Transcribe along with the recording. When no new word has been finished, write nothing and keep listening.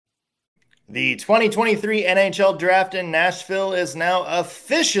The 2023 NHL Draft in Nashville is now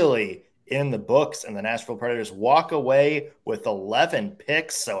officially in the books, and the Nashville Predators walk away with 11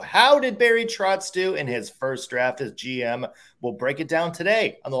 picks. So how did Barry Trotz do in his first draft as GM? We'll break it down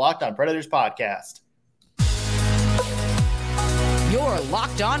today on the Locked On Predators podcast. Your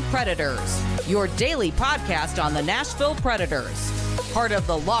Locked On Predators, your daily podcast on the Nashville Predators. Part of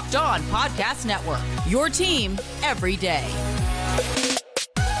the Locked On Podcast Network, your team every day.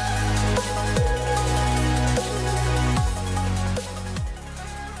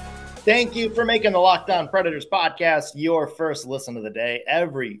 Thank you for making the Locked On Predators podcast your first listen of the day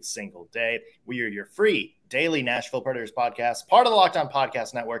every single day. We are your free daily Nashville Predators podcast, part of the Locked On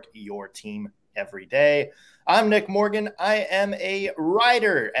Podcast Network, your team every day. I'm Nick Morgan. I am a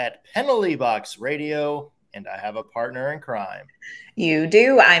writer at Penalty Box Radio, and I have a partner in crime. You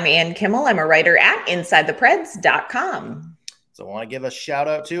do. I'm Ann Kimmel. I'm a writer at InsideThePreds.com. So I want to give a shout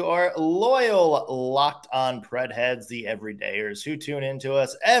out to our loyal Locked On Pred heads, the everydayers who tune into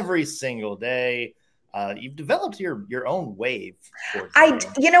us every single day. You've developed your own wave.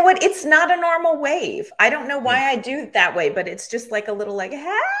 You know what? It's not a normal wave. I don't know why I do it that way, but it's just like a little like,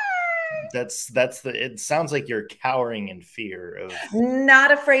 hey. It sounds like you're cowering in fear of.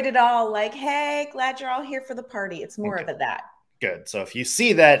 Not afraid at all. Like, hey, glad you're all here for the party. It's more of that. Good. So if you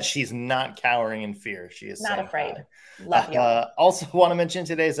see that, she's not cowering in fear. She is not afraid. Love you. Also want to mention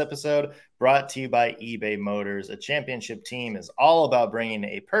today's episode brought to you by eBay Motors. A championship team is all about bringing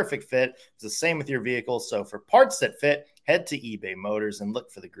a perfect fit. It's the same with your vehicle. So for parts that fit, head to eBay Motors and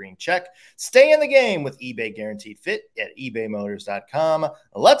look for the green check. Stay in the game with eBay Guaranteed Fit at ebaymotors.com.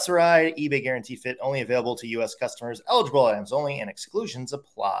 Let's ride. eBay Guaranteed Fit only available to U.S. customers. Eligible items only and exclusions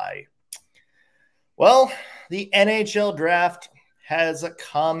apply. Well, the NHL draft has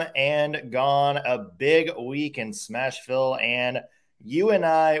come and gone. A big week in Smashville, and you and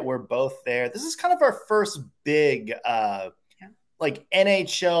I were both there. This is kind of our first big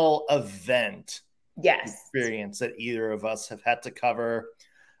NHL event experience that either of us have had to cover.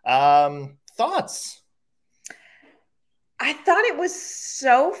 Thoughts? I thought it was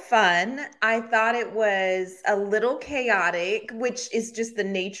so fun. I thought it was a little chaotic, which is just the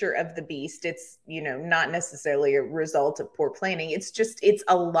nature of the beast. It's, not necessarily a result of poor planning. It's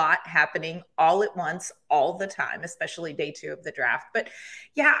a lot happening all at once, all the time, especially day 2 of the draft. But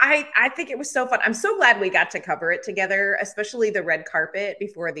yeah, I think it was so fun. I'm so glad we got to cover it together, especially the red carpet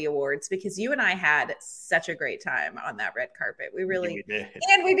before the awards, because you and I had such a great time on that red carpet. We did.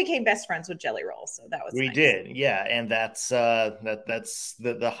 And we became best friends with Jelly Roll. So that was nice. Did. Yeah. And that's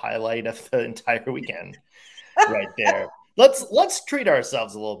the highlight of the entire weekend right there. Let's treat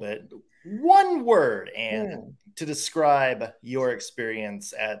ourselves a little bit. One word, and to describe your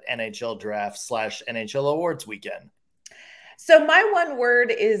experience at NHL draft / NHL awards weekend. So my one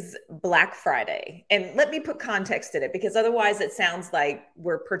word is Black Friday. And let me put context in it, because otherwise it sounds like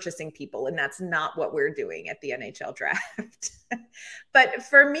we're purchasing people, and that's not what we're doing at the NHL draft. But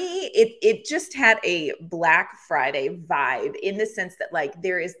for me, it just had a Black Friday vibe, in the sense that, like,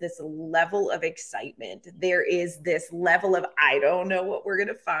 there is this level of excitement. There is this level of, I don't know what we're going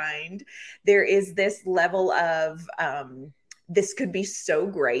to find. There is this level of, this could be so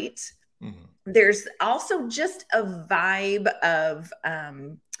great. Mm-hmm. There's also just a vibe of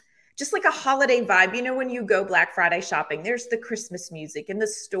just like a holiday vibe. When you go Black Friday shopping, there's the Christmas music and the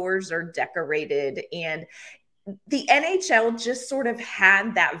stores are decorated, and the NHL just sort of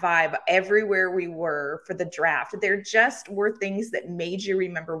had that vibe everywhere we were for the draft. There just were things that made you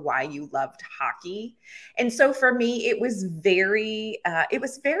remember why you loved hockey. And so for me, it was very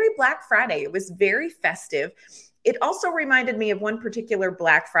Black Friday. It was very festive. It also reminded me of one particular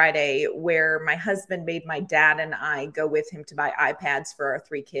Black Friday where my husband made my dad and I go with him to buy iPads for our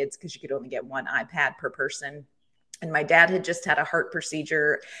 3 kids, because you could only get 1 iPad per person. And my dad had just had a heart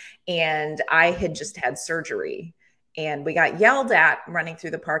procedure, and I had just had surgery. And we got yelled at running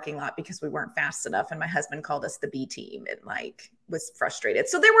through the parking lot because we weren't fast enough. And my husband called us the B team and was frustrated.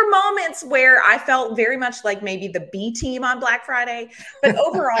 So there were moments where I felt very much like maybe the B team on Black Friday. But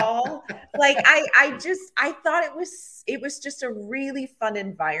overall, I thought it was just a really fun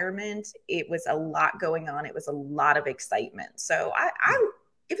environment. It was a lot going on. It was a lot of excitement. So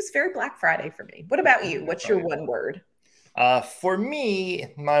it was very Black Friday for me. What about you? What's your one word? For me,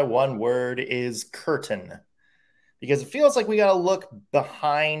 my one word is curtain. Because it feels like we got to look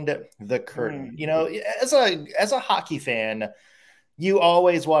behind the curtain. As a hockey fan, you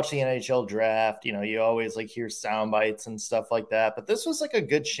always watch the NHL draft. You always hear sound bites and stuff like that. But this was a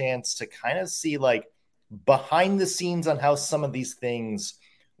good chance to kind of see behind the scenes on how some of these things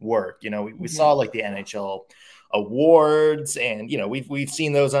work. We saw the NHL awards, and we've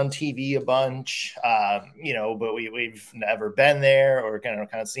seen those on TV a bunch, but we've never been there or kind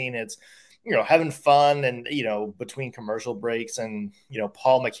of seen it's having fun, and between commercial breaks, and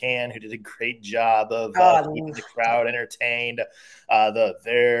Paul McCann, who did a great job of keeping the crowd entertained.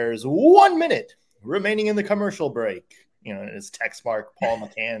 There's 1 minute remaining in the commercial break, in his text mark Paul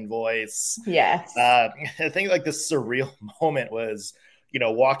McCann voice. Yes. I think like the surreal moment was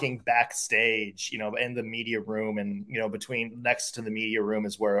walking backstage, in the media room, and between next to the media room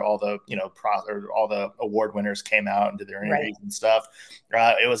is where all the all the award winners came out and did their interviews and stuff.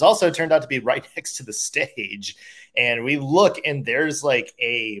 It was also turned out to be right next to the stage, and we look, and there's like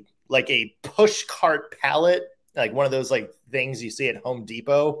a push cart pallet, like one of those like things you see at Home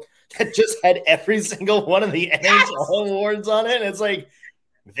Depot, that just had every single one of the NHL awards on it. And it's like,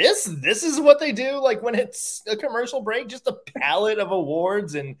 this is what they do, like when it's a commercial break, just a palette of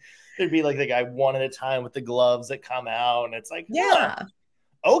awards, and there'd be like the guy one at a time with the gloves that come out, and it's like,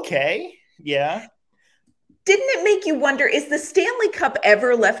 okay, yeah. Didn't it make you wonder, is the Stanley Cup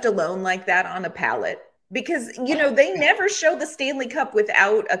ever left alone like that on a pallet? Because they never show the Stanley Cup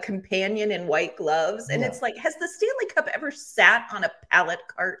without a companion in white gloves, and it's like, has the Stanley Cup ever sat on a pallet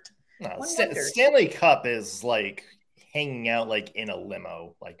cart? No, Stanley Cup is like hanging out like in a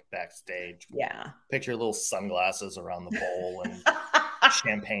limo, like backstage. Yeah. Picture little sunglasses around the bowl and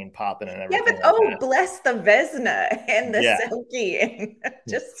champagne popping and everything. Yeah, but bless the Vezina and the Selkie, and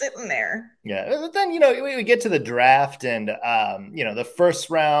just sitting there. Yeah. But then, we get to the draft, and, the first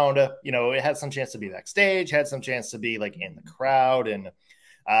round, it had some chance to be backstage, had some chance to be like in the crowd, and,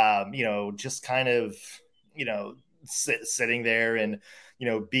 just kind of, sitting there, and,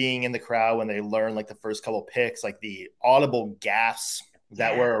 being in the crowd when they learn like the first couple picks, like the audible gasps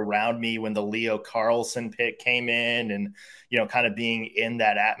that were around me when the Leo Carlson pick came in, and, kind of being in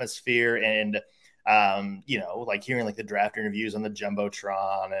that atmosphere, and, like hearing like the draft interviews on the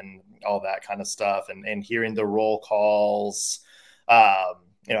Jumbotron and all that kind of stuff, and hearing the roll calls. I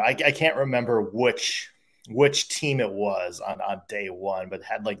can't remember which team it was on day one, but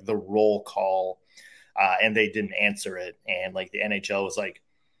had like the roll call, and they didn't answer it. And like the NHL was like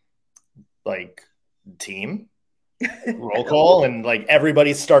team roll call, and like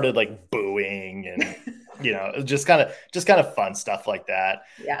everybody started like booing, and just kind of fun stuff like that.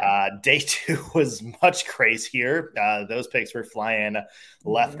 Day two was much crazier. Those picks were flying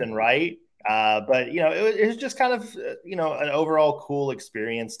left and right, but it was just kind of an overall cool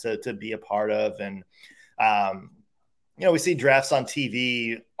experience to be a part of. And we see drafts on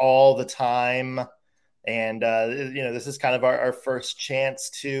TV all the time, and this is kind of our first chance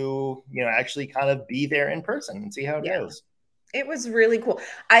to actually kind of be there in person and see how it goes. It was really cool.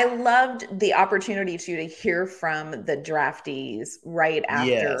 I loved the opportunity to hear from the draftees right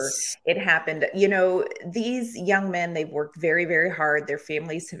after it happened. These young men, they've worked very, very hard. Their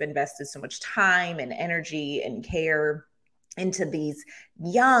families have invested so much time and energy and care into these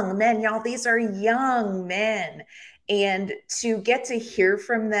young men. Y'all, these are young men. And to get to hear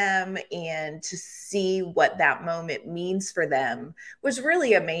from them and to see what that moment means for them was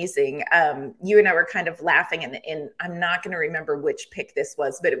really amazing. You and I were kind of laughing, and I'm not going to remember which pick this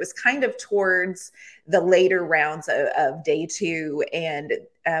was, but it was kind of towards the later rounds of day two. And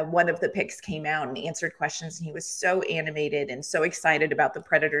one of the picks came out and answered questions, and he was so animated and so excited about the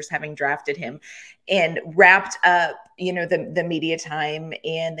Predators having drafted him, and wrapped up, the media time.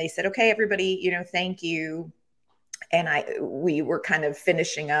 And they said, okay, everybody, thank you. And we were kind of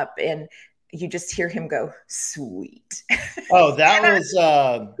finishing up, and you just hear him go, sweet. Oh, that was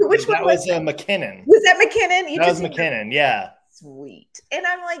McKinnon. Was that McKinnon? That was McKinnon, yeah. Sweet. And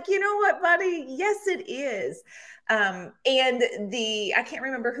I'm like, you know what, buddy? Yes, it is. And I can't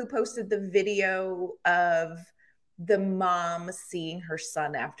remember who posted the video of the mom seeing her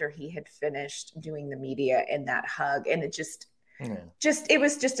son after he had finished doing the media, and that hug. And it it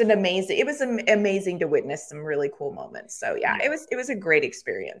was amazing to witness some really cool moments. So it was a great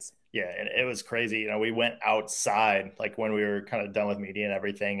experience. Yeah. And it was crazy. We went outside, like when we were kind of done with media and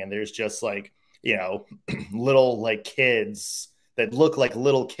everything, and there's just like, little like kids that look like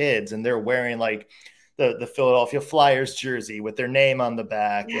little kids, and they're wearing like the Philadelphia Flyers jersey with their name on the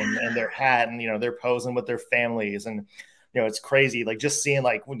back and their hat, and, they're posing with their families. And, it's crazy. Like just seeing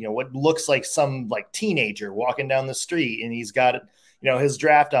like, what looks like some like teenager walking down the street, and he's got, his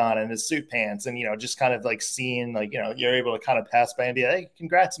draft on and his suit pants, and, just kind of like seeing like, you're able to kind of pass by and be like, hey,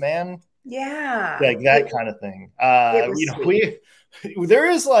 congrats, man. Yeah. Like that kind of thing. There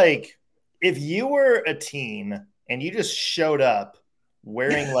is like, if you were a teen and you just showed up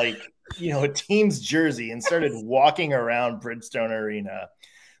wearing like, a team's jersey and started walking around Bridgestone Arena,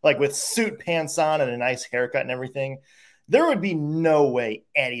 like with suit pants on and a nice haircut and everything, there would be no way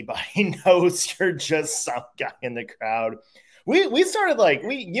anybody knows you're just some guy in the crowd. We started like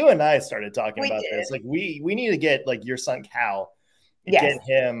you and I started talking about this. Like we need to get like your son Cal, get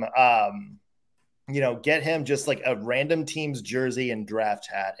him get him just like a random team's jersey and draft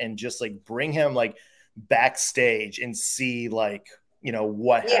hat and just like bring him like backstage and see like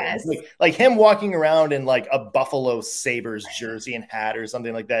what happens. Like him walking around in like a Buffalo Sabres jersey and hat or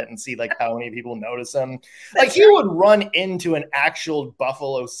something like that and see like how many people notice him. Like he would run into an actual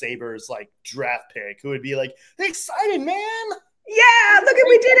Buffalo Sabres like draft pick who would be like, excited, man. Yeah, look at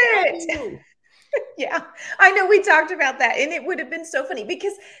we did it. Yeah, I know we talked about that, and it would have been so funny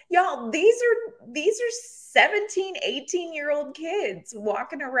because y'all, these are 17, 18-year-old kids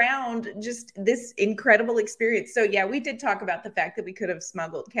walking around, just this incredible experience. So yeah, we did talk about the fact that we could have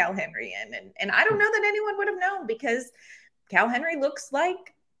smuggled Cal Henry in, and I don't know that anyone would have known because Cal Henry looks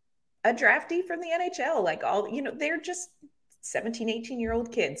like a draftee from the NHL. Like they're just 17,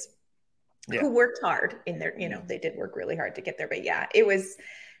 18-year-old kids who worked hard in their, they did work really hard to get there. But yeah, it was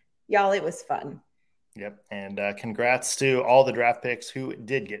fun. Yep. And congrats to all the draft picks who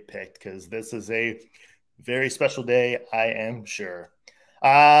did get picked, because this is a very special day, I am sure.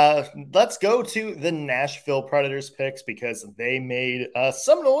 Let's go to the Nashville Predators picks because they made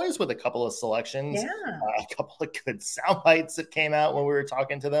some noise with a couple of selections, a couple of good sound bites that came out when we were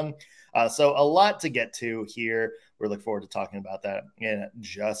talking to them. So a lot to get to here. We're looking forward to talking about that in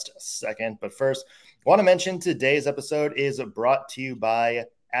just a second. But first, I want to mention today's episode is brought to you by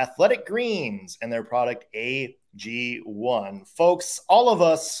Athletic Greens and their product AG1. Folks, all of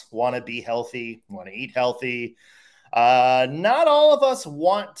us want to be healthy, want to eat healthy. Not all of us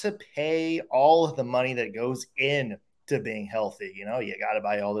want to pay all of the money that goes in to being healthy. You got to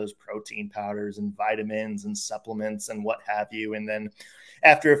buy all those protein powders and vitamins and supplements and what have you. And then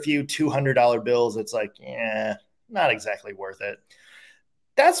after a few $200 bills, it's like, not exactly worth it.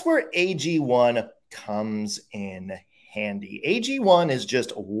 That's where AG1 comes in handy. AG1 is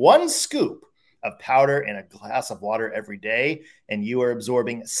just one scoop of powder in a glass of water every day, and you are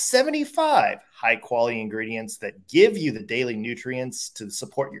absorbing 75 high-quality ingredients that give you the daily nutrients to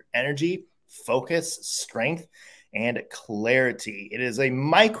support your energy, focus, strength, and clarity. It is a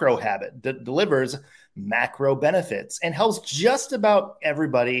micro habit that delivers macro benefits and helps just about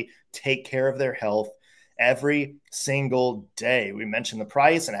everybody take care of their health every single day. We mentioned the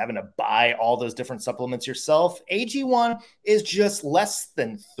price and having to buy all those different supplements yourself. AG1 is just less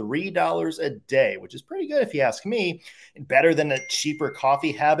than $3 a day, which is pretty good if you ask me. Better than a cheaper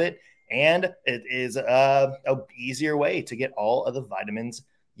coffee habit, and it is a easier way to get all of the vitamins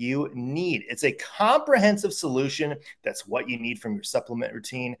you need. It's a comprehensive solution. That's what you need from your supplement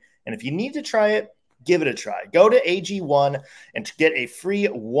routine. And if you need to try it, give it a try. Go to AG1 and to get a free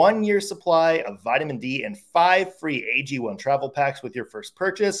 1-year supply of vitamin D and 5 free AG1 travel packs with your first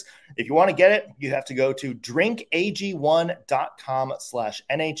purchase. If you want to get it, you have to go to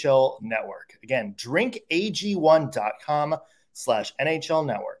drinkag1.com/NHL network. Again, drinkag1.com/NHL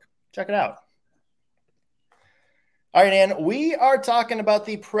network. Check it out. All right, Ann, we are talking about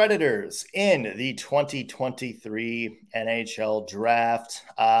the Predators in the 2023 NHL draft.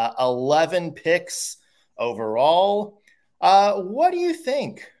 11 picks overall. What do you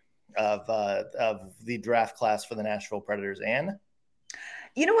think of the draft class for the Nashville Predators, Ann?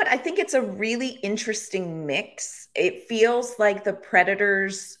 You know what? I think it's a really interesting mix. It feels like the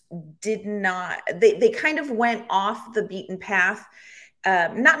Predators did not, they kind of went off the beaten path.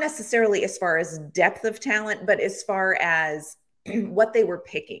 Not necessarily as far as depth of talent, but as far as what they were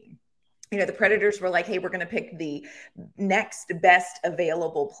picking. The Predators were like, hey, we're going to pick the next best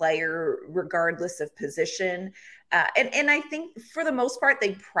available player, regardless of position. And I think for the most part,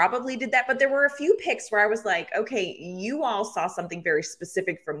 they probably did that. But there were a few picks where I was like, okay, you all saw something very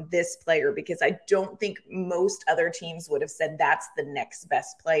specific from this player, because I don't think most other teams would have said that's the next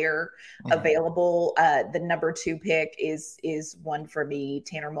best player available. The number 2 pick is one for me,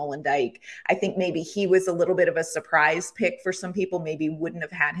 Tanner Molendyk. I think maybe he was a little bit of a surprise pick for some people, maybe wouldn't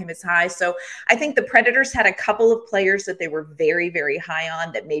have had him as high. So I think the Predators had a couple of players that they were very, very high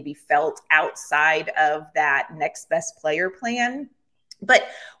on that maybe felt outside of that next best player plan. But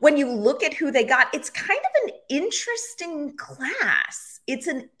when you look at who they got, it's kind of an interesting class. It's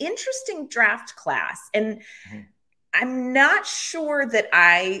an interesting draft class. And I'm not sure that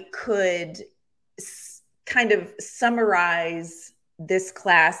I could kind of summarize this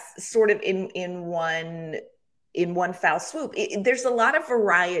class sort of in one foul swoop. There's a lot of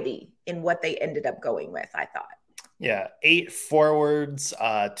variety in what they ended up going with, I thought. Yeah, 8 forwards, 2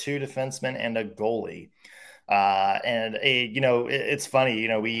 defensemen, and a goalie. It's funny,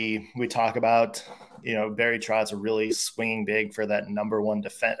 we talk about, Barry Trotz's really swinging big for that number one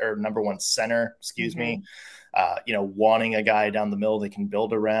center, wanting a guy down the middle they can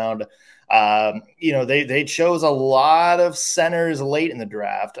build around. They chose a lot of centers late in the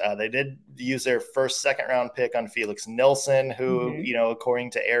draft. They did use their second round pick on Felix Nilsson, who,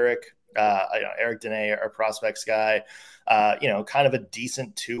 according to Eric Dene, our prospects guy, kind of a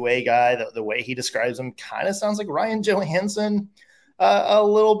decent two-way guy. The way he describes him kind of sounds like Ryan Johansson a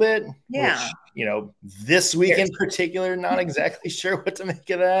little bit, yeah. which, this week in particular, not exactly sure what to make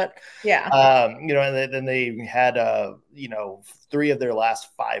of that. Yeah. And then they had, 3 of their last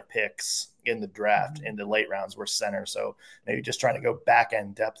 5 picks in the draft in the late rounds were center. So maybe just trying to go back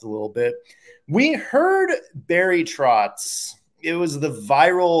end depth a little bit. We heard Barry Trotz. It was the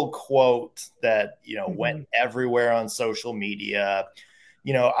viral quote that, went everywhere on social media.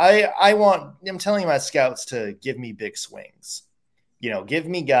 I'm telling my scouts to give me big swings. Give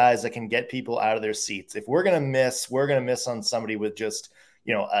me guys that can get people out of their seats. If we're going to miss on somebody with just,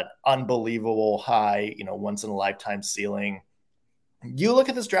 an unbelievable high, once in a lifetime ceiling. You look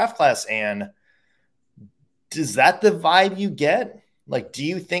at this draft class, and is that the vibe you get? Like, do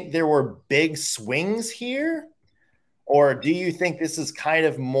you think there were big swings here? Or do you think this is kind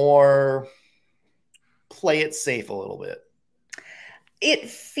of more play it safe a little bit?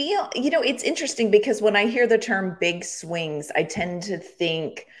 It's interesting because when I hear the term big swings, I tend to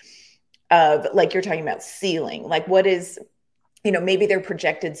think of, like you're talking about, ceiling. Like, what is, maybe their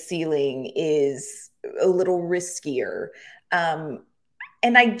projected ceiling is a little riskier.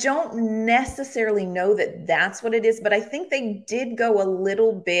 And I don't necessarily know that that's what it is, but I think they did go a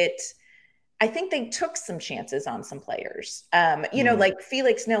little bit. I think they took some chances on some players, like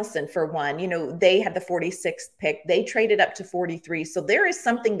Felix Nilsson, for one. They had the 46th pick. They traded up to 43. So there is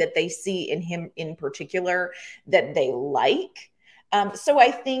something that they see in him in particular that they like. So I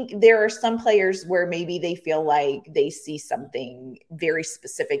think there are some players where maybe they feel like they see something very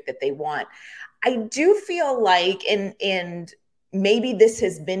specific that they want. I do feel like, and maybe this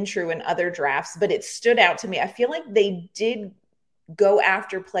has been true in other drafts, but it stood out to me. I feel like they did go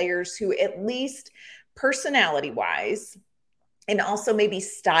after players who, at least personality wise, and also maybe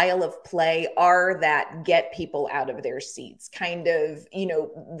style of play, are that get people out of their seats, kind of,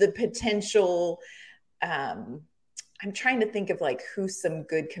 the potential. I'm trying to think of like who's some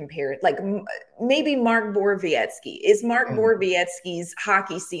good compare, like maybe Mark Borowiecki. Is Mark Borowiecki's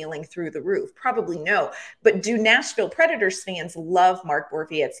hockey ceiling through the roof? Probably no. But do Nashville Predators fans love Mark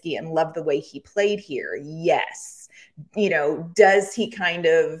Borowiecki and love the way he played here? Yes. Does he kind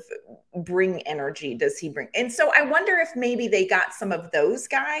of bring energy? Does he bring? And so I wonder if maybe they got some of those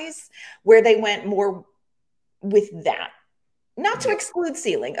guys where they went more with that. Not to exclude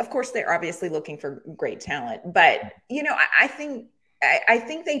ceiling. Of course, they're obviously looking for great talent, but I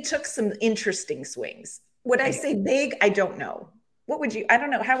think they took some interesting swings. Would I say big? I don't know. I don't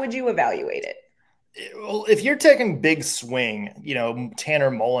know. How would you evaluate it? Well, if you're taking big swing,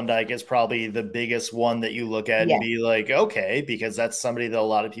 Tanner Molendyk is probably the biggest one that you look at and be like, okay, because that's somebody that a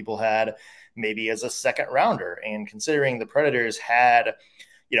lot of people had maybe as a second rounder. And considering the Predators had,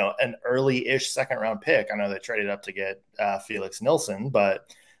 an early-ish second round pick, I know they traded up to get Felix Nilsson,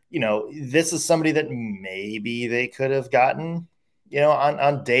 but, this is somebody that maybe they could have gotten,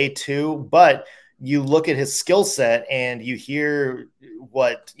 on day 2, but you look at his skill set and you hear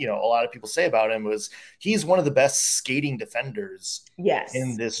what, a lot of people say about him was he's one of the best skating defenders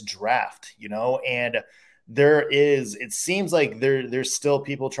in this draft, and it seems like there's still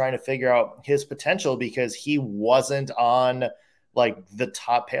people trying to figure out his potential because he wasn't on like the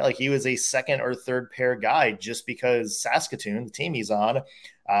top pair. Like he was a second or third pair guy just because Saskatoon, the team he's on,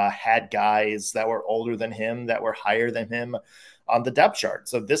 had guys that were older than him, that were higher than him on the depth chart.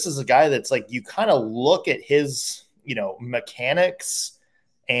 So this is a guy that's like, you kind of look at his, mechanics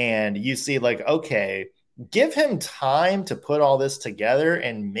and you see like, okay, give him time to put all this together.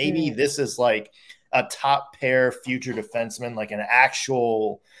 And maybe this is like a top pair future defenseman, like an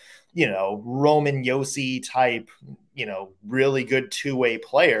actual, Roman Josi type, really good two-way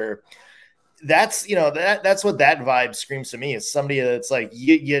player. That's, that's what that vibe screams to me, is somebody that's like,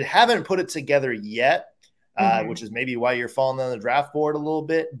 you haven't put it together yet, which is maybe why you're falling on the draft board a little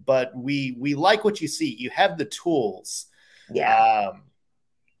bit, but we like what you see. You have the tools.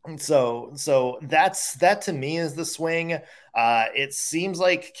 And so that to me is the swing. It seems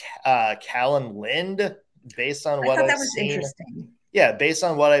like Callan Lind, based on what I've seen. Interesting. Yeah, based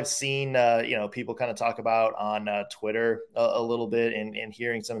on what I've seen, people kind of talk about on Twitter a little bit and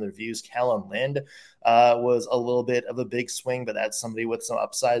hearing some of their views. Callan Lind was a little bit of a big swing, but that's somebody with some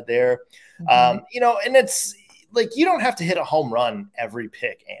upside there. And it's, like, you don't have to hit a home run every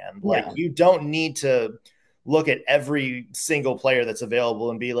pick, and like, No. you don't need to look at every single player that's available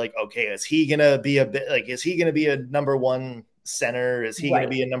and be like, okay, is he going to be is he going to be a number one center? Is he going to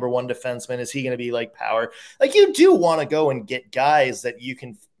be a number one defenseman? Is he going to be like power? Like, you do want to go and get guys that you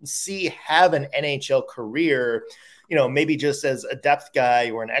can see have an NHL career, maybe just as a depth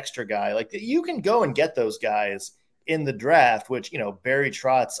guy or an extra guy. Like, you can go and get those guys in the draft, which, Barry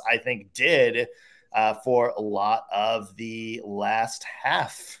Trotz, I think, did for a lot of the last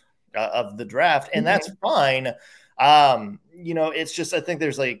half of the draft. And that's fine. It's just, I think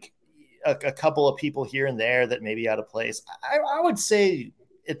there's like a couple of people here and there that may be out of place. I would say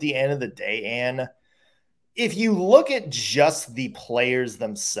at the end of the day, Anne, if you look at just the players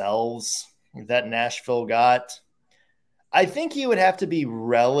themselves that Nashville got, I think you would have to be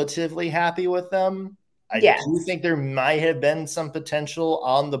relatively happy with them. I do think there might have been some potential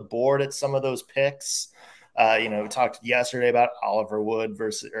on the board at some of those picks. We talked yesterday about Oliver Moore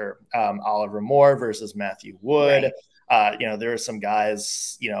versus Matthew Wood. Right. There are some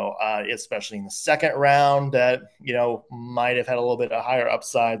guys, especially in the second round that, might have had a little bit of higher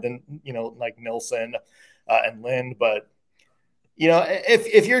upside than, like Nilsson and Lind. But,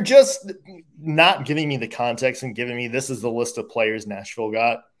 if you're just not giving me the context and giving me this is the list of players Nashville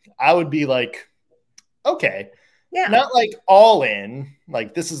got, I would be like, okay, not like all in,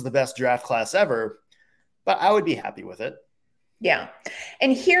 like this is the best draft class ever, but I would be happy with it. Yeah.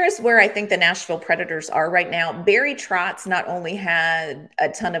 And here's where I think the Nashville Predators are right now. Barry Trotz not only had a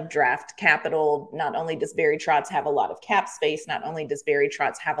ton of draft capital, not only does Barry Trotz have a lot of cap space, not only does Barry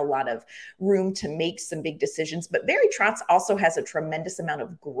Trotz have a lot of room to make some big decisions, but Barry Trotz also has a tremendous amount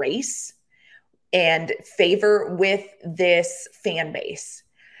of grace and favor with this fan base.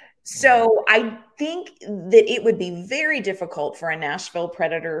 So I think that it would be very difficult for a Nashville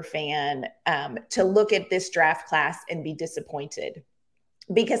Predator fan to look at this draft class and be disappointed,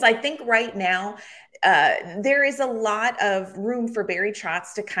 because I think right now there is a lot of room for Barry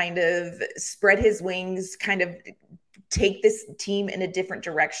Trotz to kind of spread his wings, kind of take this team in a different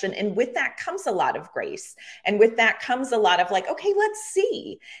direction. And with that comes a lot of grace. And with that comes a lot of like, okay, let's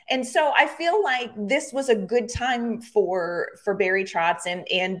see. And so I feel like this was a good time for Barry Trotz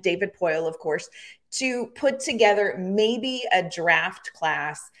and David Poile, of course, to put together maybe a draft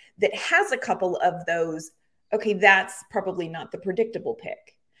class that has a couple of those. Okay, that's probably not the predictable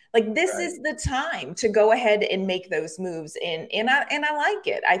pick. Like, this is the time to go ahead and make those moves. And I like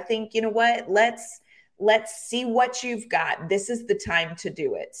it. I think, you know what, let's see what you've got. This is the time to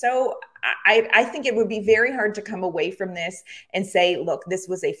do it. So I think it would be very hard to come away from this and say, look, this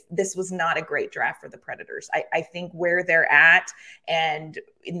was not a great draft for the Predators. I think where they're at and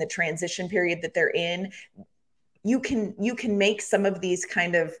in the transition period that they're in, you can make some of these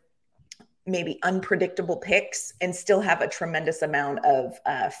kind of maybe unpredictable picks and still have a tremendous amount of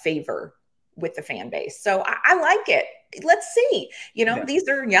favor with the fan base. So I like it. Let's see. These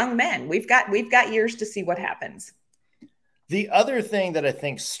are young men. We've got years to see what happens. The other thing that I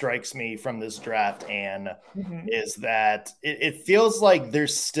think strikes me from this draft, Anne, is that it feels like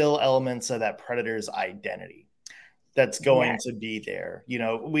there's still elements of that Predators identity that's going to be there.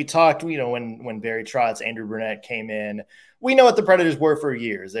 We talked, when Barry Trotz, Andrew Brunette came in, we know what the Predators were for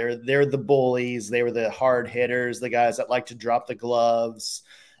years. They're the bullies. They were the hard hitters, the guys that like to drop the gloves.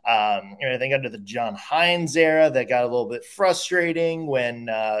 I think under the John Hines era, that got a little bit frustrating when,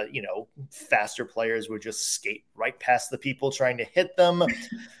 faster players would just skate right past the people trying to hit them.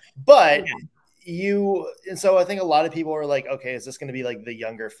 But and so I think a lot of people are like, okay, is this going to be like the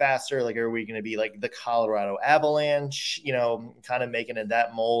younger, faster? Like, are we going to be like the Colorado Avalanche, kind of making it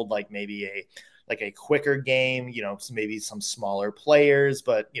that mold, like maybe a quicker game, maybe some smaller players,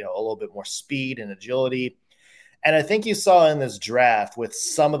 but, a little bit more speed and agility. And I think you saw in this draft with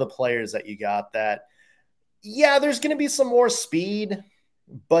some of the players that you got that, there's going to be some more speed,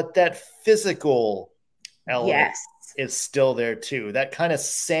 but that physical element is still there too. That kind of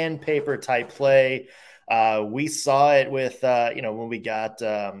sandpaper type play. We saw it with, when we got,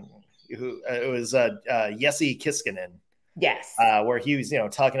 it was Jesse Kiskinen. Yes. Where he was,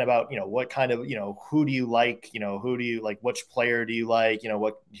 talking about, what kind of, who do you like, who do you like, which player do you like,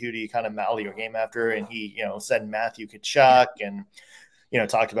 who do you kind of model your game after? And he, said Matthew Tkachuk and,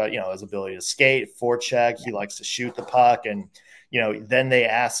 talked about, his ability to skate, forecheck. He likes to shoot the puck. And, then they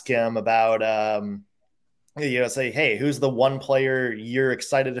ask him about, say, hey, who's the one player you're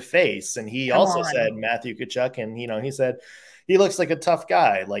excited to face? And he also said Matthew Tkachuk. And, he said, he looks like a tough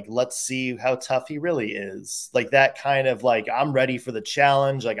guy. Like, let's see how tough he really is. Like, that kind of like, I'm ready for the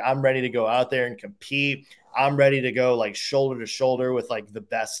challenge. Like, I'm ready to go out there and compete. I'm ready to go like shoulder to shoulder with like the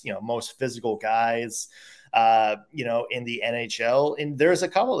best, most physical guys. in the NHL. And there's a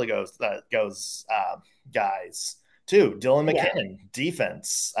couple that goes guys too. Dylan McKinnon,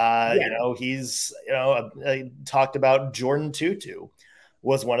 defense. He's talked about Jordan Tutu.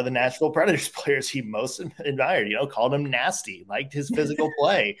 Was one of the Nashville Predators players he most admired, called him nasty, liked his physical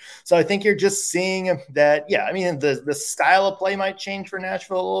play. So I think you're just seeing that, the style of play might change for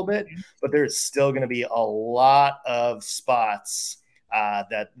Nashville a little bit, but there's still going to be a lot of spots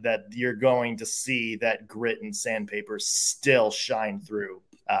that you're going to see that grit and sandpaper still shine through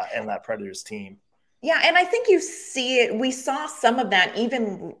in that Predators team. Yeah, and I think you see it. We saw some of that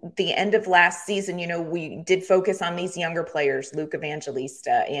even the end of last season. We did focus on these younger players, Luke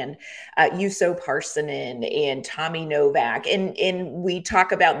Evangelista and Juuso Parssinen and Tommy Novak. And we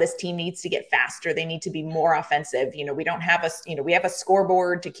talk about this team needs to get faster. They need to be more offensive. We don't have we have a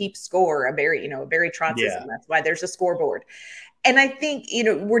scoreboard to keep score, a very Trotskism. Yeah. That's why there's a scoreboard. And I think,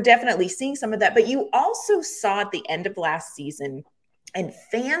 we're definitely seeing some of that. But you also saw at the end of last season, and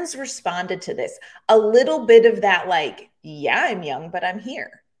fans responded to this, a little bit of that, like, yeah, I'm young, but I'm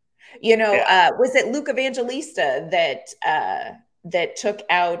here. Was it Luke Evangelista that took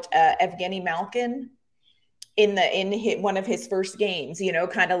out Evgeny Malkin in one of his first games,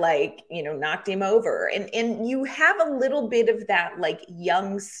 kind of like, knocked him over. And you have a little bit of that, like,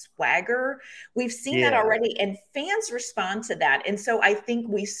 young swagger. We've seen that already, and fans respond to that. And so I think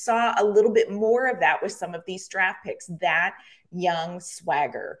we saw a little bit more of that with some of these draft picks, that young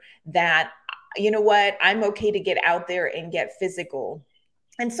swagger, that, I'm okay to get out there and get physical.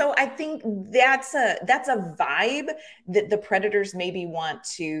 And so I think that's a vibe that the Predators maybe want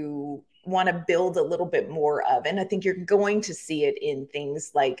to build a little bit more of. And I think you're going to see it in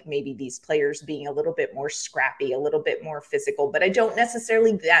things like maybe these players being a little bit more scrappy, a little bit more physical, but I don't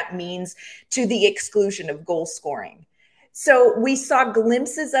necessarily that means to the exclusion of goal scoring. So we saw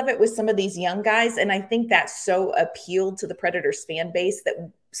glimpses of it with some of these young guys. And I think that so appealed to the Predators fan base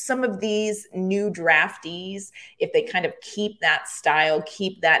that some of these new draftees, if they kind of keep that style,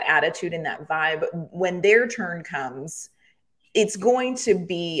 keep that attitude and that vibe, when their turn comes, it's going to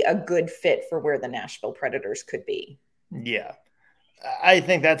be a good fit for where the Nashville Predators could be. Yeah. I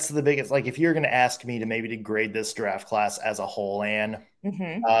think that's the biggest, like, if you're going to ask me to grade this draft class as a whole, Anne,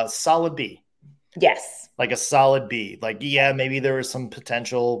 solid B. Yes. Like a solid B. Like, yeah, maybe there was some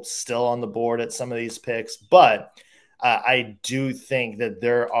potential still on the board at some of these picks, but I do think that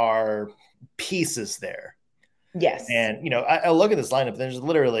there are pieces there. Yes. And, I look at this lineup, there's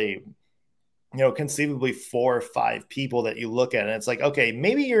literally, conceivably 4 or 5 people that you look at, and it's like, okay,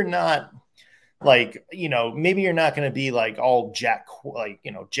 maybe you're not like, maybe you're not going to be like all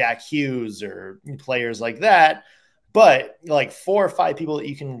Jack Hughes or players like that. But like 4 or 5 people that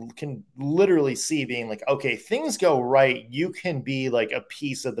you can literally see being like, okay, things go right, you can be like a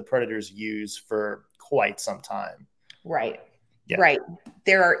piece of the Predators use for quite some time. Right. Yeah. Right.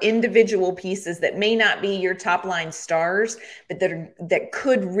 There are individual pieces that may not be your top line stars, but that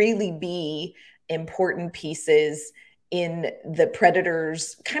could really be important pieces in the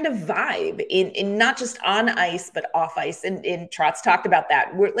Predators kind of vibe in not just on ice, but off ice. And Trotz talked about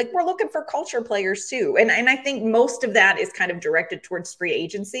that. We're looking for culture players too. And I think most of that is kind of directed towards free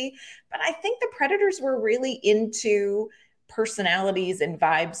agency, but I think the Predators were really into personalities and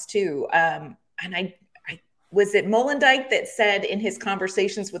vibes too. And was it Molendyke that said in his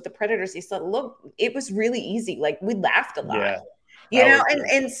conversations with the Predators, he said, look, it was really easy. Like, we laughed a lot. Yeah.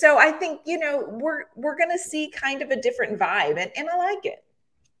 And so I think, we're going to see kind of a different vibe, and I like it.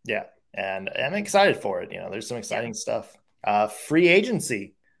 Yeah. And I'm excited for it. There's some exciting stuff. Free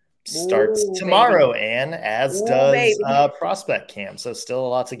agency starts tomorrow, baby. And as does prospect camp. So still a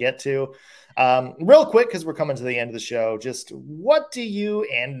lot to get to. Real quick, because we're coming to the end of the show, just what do you,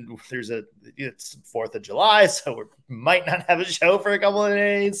 and it's 4th of July, so we might not have a show for a couple of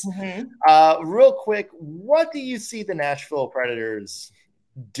days. Real quick, what do you see the Nashville Predators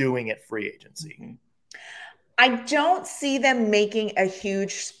doing at free agency? I don't see them making a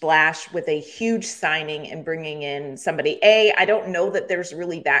huge splash with a huge signing and bringing in somebody. A, I don't know that there's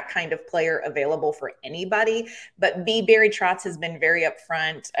really that kind of player available for anybody. But B, Barry Trotz has been very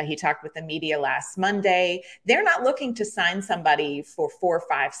upfront. He talked with the media last Monday. They're not looking to sign somebody for 4,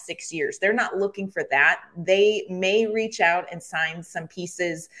 5, 6 years. They're not looking for that. They may reach out and sign some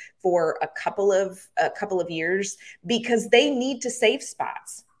pieces for a couple of years because they need to save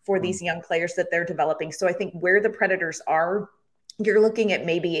spots for these young players that they're developing. So I think where the Predators are, you're looking at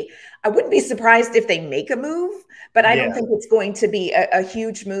maybe, I wouldn't be surprised if they make a move, but I don't think it's going to be a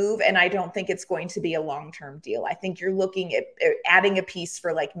huge move. And I don't think it's going to be a long-term deal. I think you're looking at adding a piece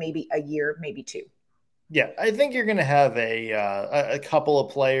for like maybe a year, maybe 2. Yeah, I think you're going to have a couple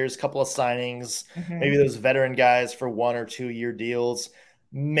of players, couple of signings, maybe those veteran guys for 1 or 2 year deals,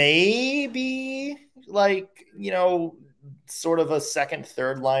 maybe like, sort of a second,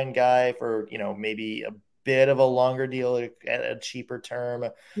 third line guy for, maybe a bit of a longer deal at a cheaper term,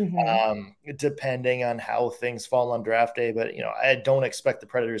 depending on how things fall on draft day. But, I don't expect the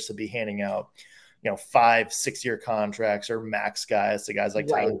Predators to be handing out 5-6 year contracts or max guys to guys like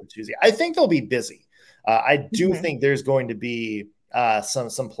Tyler Bertuzzi. I think they'll be busy. I do think there's going to be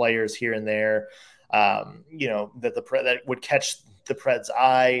some players here and there, that would catch the Preds'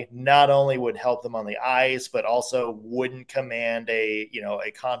 eye. Not only would help them on the ice, but also wouldn't command a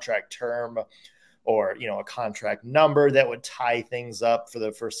contract term or a contract number that would tie things up for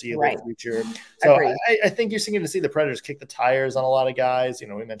the foreseeable future. So I think you're going to see the Predators kick the tires on a lot of guys.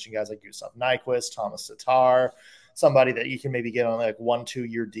 We mentioned guys like Gustav Nyquist, Thomas Tatar, somebody that you can maybe get on like 1-2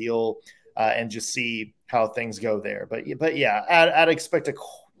 year deal. And just see how things go there. But yeah, I'd expect a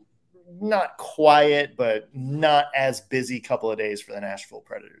not quiet, but not as busy couple of days for the Nashville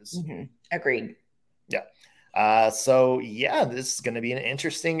Predators. Agreed. Yeah. So yeah, this is going to be an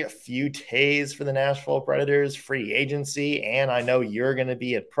interesting few days for the Nashville Predators free agency. And I know you're going to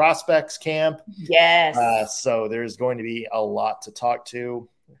be at prospects camp. Yes. So there's going to be a lot to talk to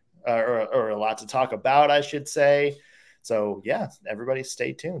or a lot to talk about, I should say. So yeah, everybody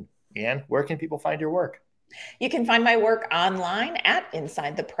stay tuned. And where can people find your work? You can find my work online at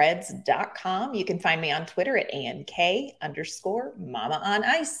InsideThePreds.com. You can find me on Twitter at ANK_Mama on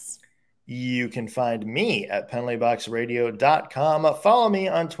Ice. You can find me at penaltyboxradio.com. Follow me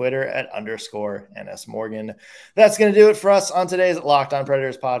on Twitter at _NSMorgan. That's going to do it for us on today's Locked On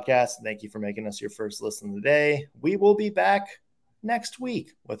Predators podcast. Thank you for making us your first listen of the day. We will be back next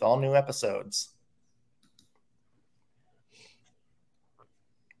week with all new episodes.